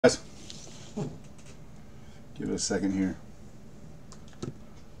Guys, give it a second here.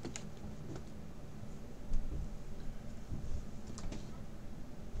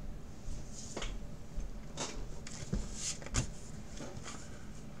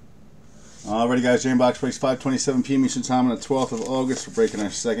 Alrighty guys, Jam Box breaks 5:27 p.m. Eastern Time on the 12th of August. We're breaking our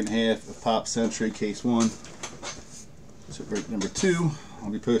second half of Pop Century Case 1. So break number 2.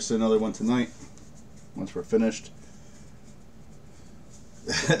 I'll be posting another one tonight once we're finished.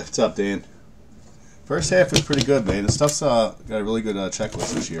 What's up, Dan? First half was pretty good, man. The stuff's got a really good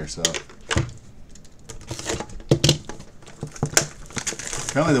checklist this year, so.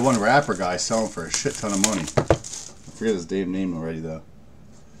 Apparently the one rapper guy selling for a shit ton of money. I forget his damn name already, though.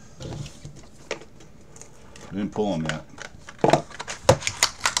 I didn't pull him yet.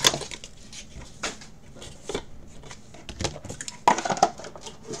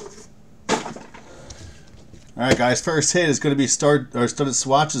 Alright guys, first hit is going to be studded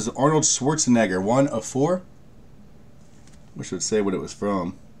swatches Arnold Schwarzenegger, 1 of 4. Wish it would say what it was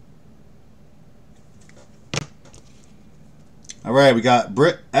from. Alright, we got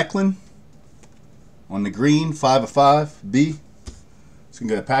Britt Eklund on the green, 5 of 5. B. It's going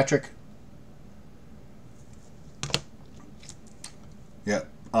to go to Patrick. Yeah,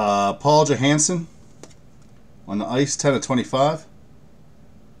 Paul Johansson on the ice, 10 of 25.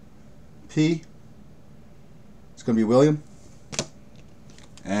 P. It's going to be William.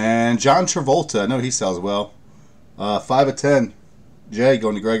 And John Travolta, I know he sells well. 5 of 10. J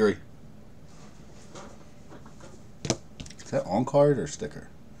going to Gregory. Is that on card or sticker?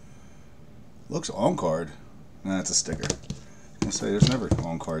 Looks on card. Nah, it's a sticker. I was going to say, there's never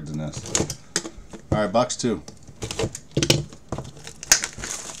on cards in this. Alright, box 2.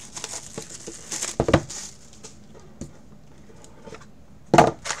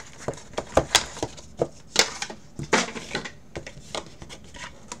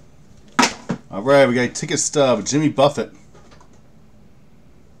 Alright, we got a ticket stub. Jimmy Buffett.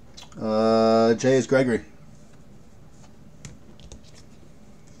 J is Gregory.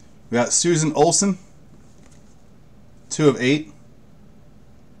 We got Susan Olsen. 2 of 8.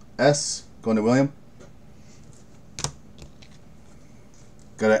 S going to William.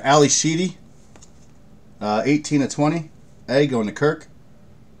 Got a Ali Sheedy. 18 of 20. A going to Kirk.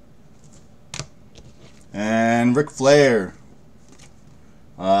 And Ric Flair.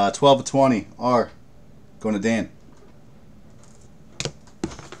 12 of 20. R. Going to Dan.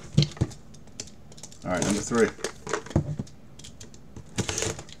 Alright, number 3.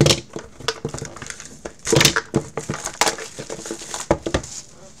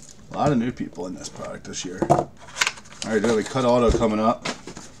 A lot of new people in this product this year. Alright, there we cut auto coming up.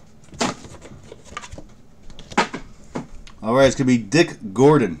 Alright, it's going to be Dick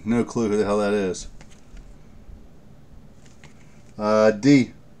Gordon. No clue who the hell that is.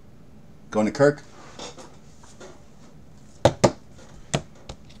 D. Going to Kirk.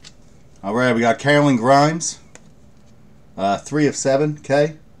 Alright, we got Carolyn Grimes. 3 of 7.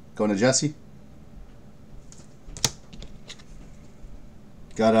 K. Going to Jesse.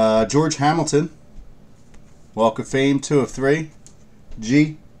 Got George Hamilton. Walk of Fame, 2 of 3.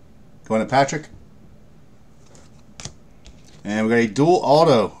 G. Going to Patrick. And we got a dual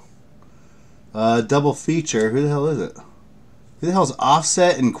auto. Double feature. Who the hell is it? Who the hell is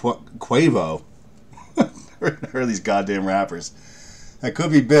Offset and Quavo? Never heard of these goddamn rappers. That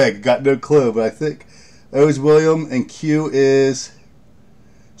could be big. Got no clue, but I think O is William and Q is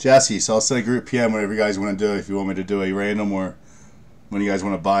Jesse. So I'll send a group PM whatever you guys want to do. If you want me to do a random or when you guys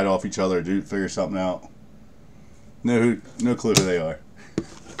want to buy it off each other, do figure something out. No clue who they are.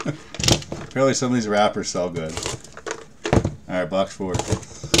 Apparently some of these rappers sell good. All right, box 4.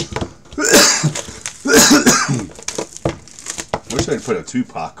 I wish I'd put a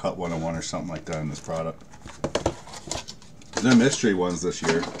Tupac Cut 101 or something like that in this product. There's no mystery ones this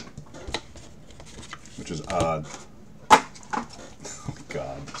year, which is odd. Oh my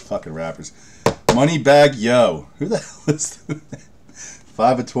god, these fucking rappers. Moneybag Yo. Who the hell is that?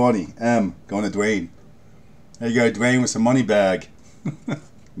 5 of 20. M. Going to Dwayne. There you go, Dwayne with some money bag.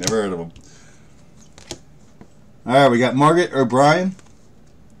 Never heard of him. Alright, we got Margaret O'Brien.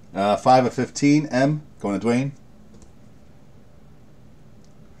 5 of 15. M. Going to Dwayne.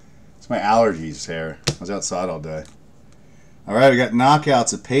 It's my allergies hair. I was outside all day. Alright, we got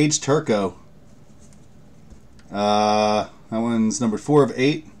knockouts of Paige Turco. That one's number 4 of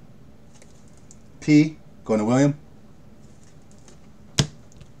 8. P. Going to William.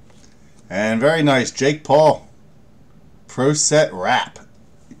 And very nice, Jake Paul. Pro Set Rap.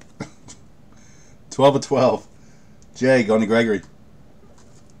 12 of 12. J. Going to Gregory.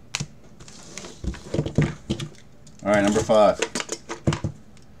 Alright, number 5.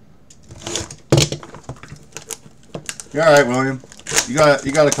 You're all right, William. You got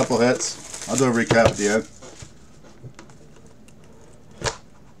a couple hits. I'll do a recap at the end.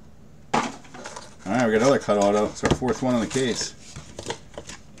 All right, we got another cut auto. It's our 4th one in the case.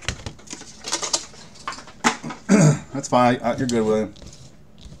 That's fine. You're good, William.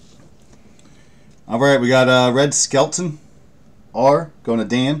 All right, we got Red Skelton R going to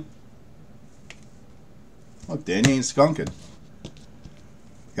Dan. Look, Dan ain't skunking.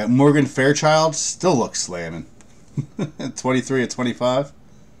 Got Morgan Fairchild, still looks slamming. 23 of 25.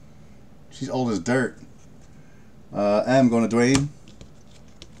 She's old as dirt. M going to Dwayne.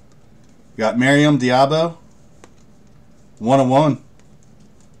 Got Miriam Diabo. 1 of 1.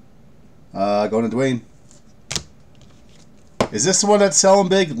 Going to Dwayne. Is this the one that's selling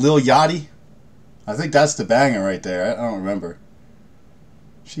big? Lil Yachty? I think that's the banger right there. I don't remember.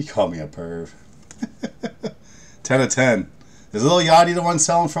 She called me a perv. 10 of 10. Is Lil Yachty the one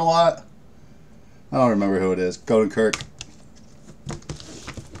selling for a lot? I don't remember who it is. Golden Kirk.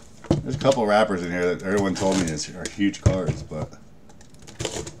 There's a couple rappers in here that everyone told me are huge cards, but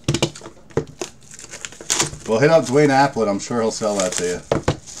we'll hit up Dwayne Applett. I'm sure he'll sell that to you.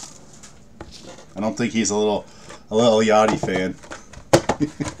 I don't think he's a little Yachty fan.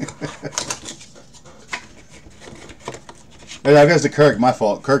 Hey, that goes to Kirk. My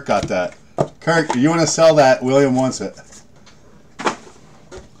fault. Kirk got that. Kirk, if you want to sell that, William wants it.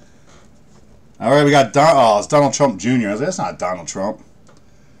 All right, we got it's Donald Trump Jr. That's not Donald Trump.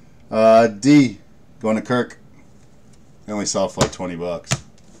 D going to Kirk. They only sell for like $20.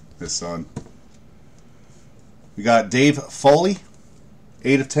 His son. We got Dave Foley,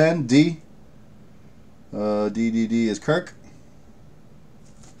 8 of 10. D. D is Kirk.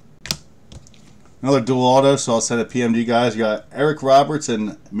 Another dual auto, so I'll send a PMD, guys. You got Eric Roberts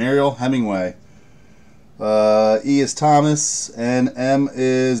and Mariel Hemingway. E is Thomas, and M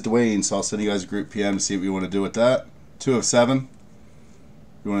is Dwayne. So I'll send you guys a group PM to see what you want to do with that. 2 of 7.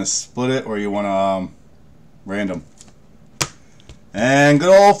 You want to split it, or you want to random. And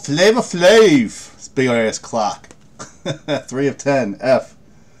good old Flavor Flav. This big ass clock. 3 of 10. F.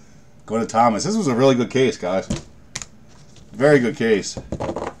 Going to Thomas. This was a really good case, guys. Very good case.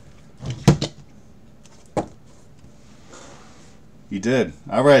 You did.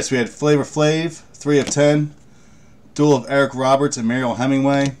 Alright, so we had Flavor Flav, 3 of 10. Duel of Eric Roberts and Mariel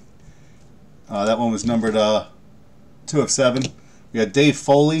Hemingway. That one was numbered 2 of 7. We had Dave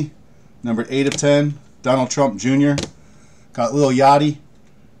Foley, numbered 8 of 10. Donald Trump Jr. Got Lil Yachty,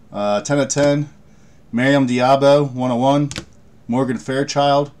 10 of 10. Miriam Diabo, 1 of 1. Morgan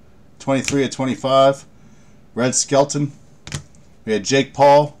Fairchild, 23 of 25. Red Skelton. We had Jake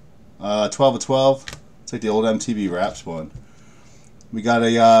Paul, 12 of 12. It's like the old MTV Raps one. We got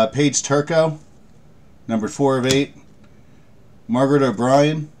a Paige Turco, numbered 4 of 8. Margaret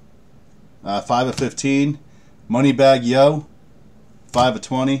O'Brien, 5 of 15. Moneybag Yo, 5 of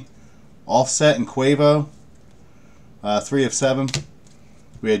 20. Offset and Quavo, 3 of 7.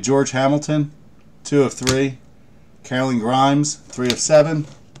 We had George Hamilton, 2 of 3. Carolyn Grimes, 3 of 7.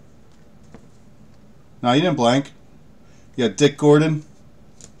 No, you didn't blank. You got Dick Gordon.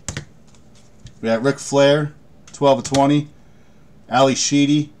 We got Ric Flair, 12 of 20. Ali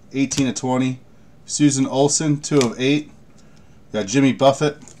Sheedy, 18 of 20. Susan Olsen, 2 of 8. We got Jimmy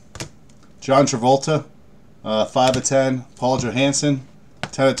Buffett. John Travolta, 5 of 10. Paul Johansson,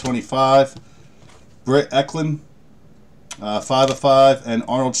 10 of 25. Britt Eklund, 5 of 5. And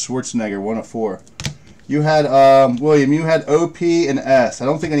Arnold Schwarzenegger, 1 of 4. You had, William, you had OP and S. I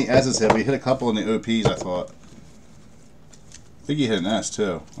don't think any S's hit, but you hit a couple in the OPs, I thought. I think you hit an S,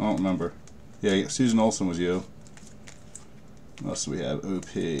 too. I don't remember. Yeah, Susan Olsen was you. What else do we have?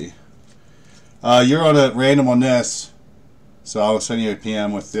 OP. You're on a random on this, so I'll send you a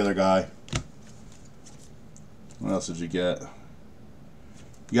PM with the other guy. What else did you get?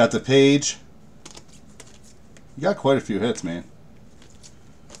 You got the page. You got quite a few hits, man.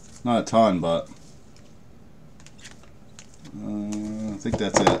 Not a ton, but I think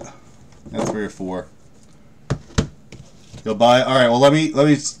that's it. That's 3 or 4. You'll buy. All right. Well, let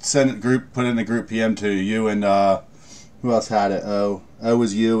me send it group. Put it in a group PM to you and who else had it? O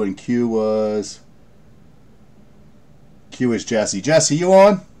was you and Q was Jesse. Jesse, you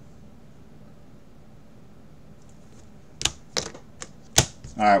on?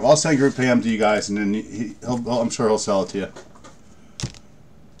 All right. Well, I'll send a group PM to you guys, and then I'm sure he'll sell it to you.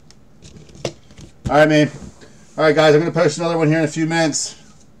 All right, man. All right, guys. I'm gonna post another one here in a few minutes.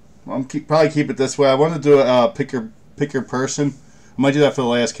 I'll probably keep it this way. I want to do a pick your person. I might do that for the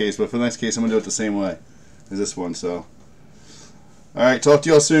last case, but for the next case, I'm gonna do it the same way as this one. So, all right. Talk to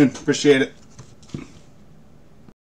you all soon. Appreciate it.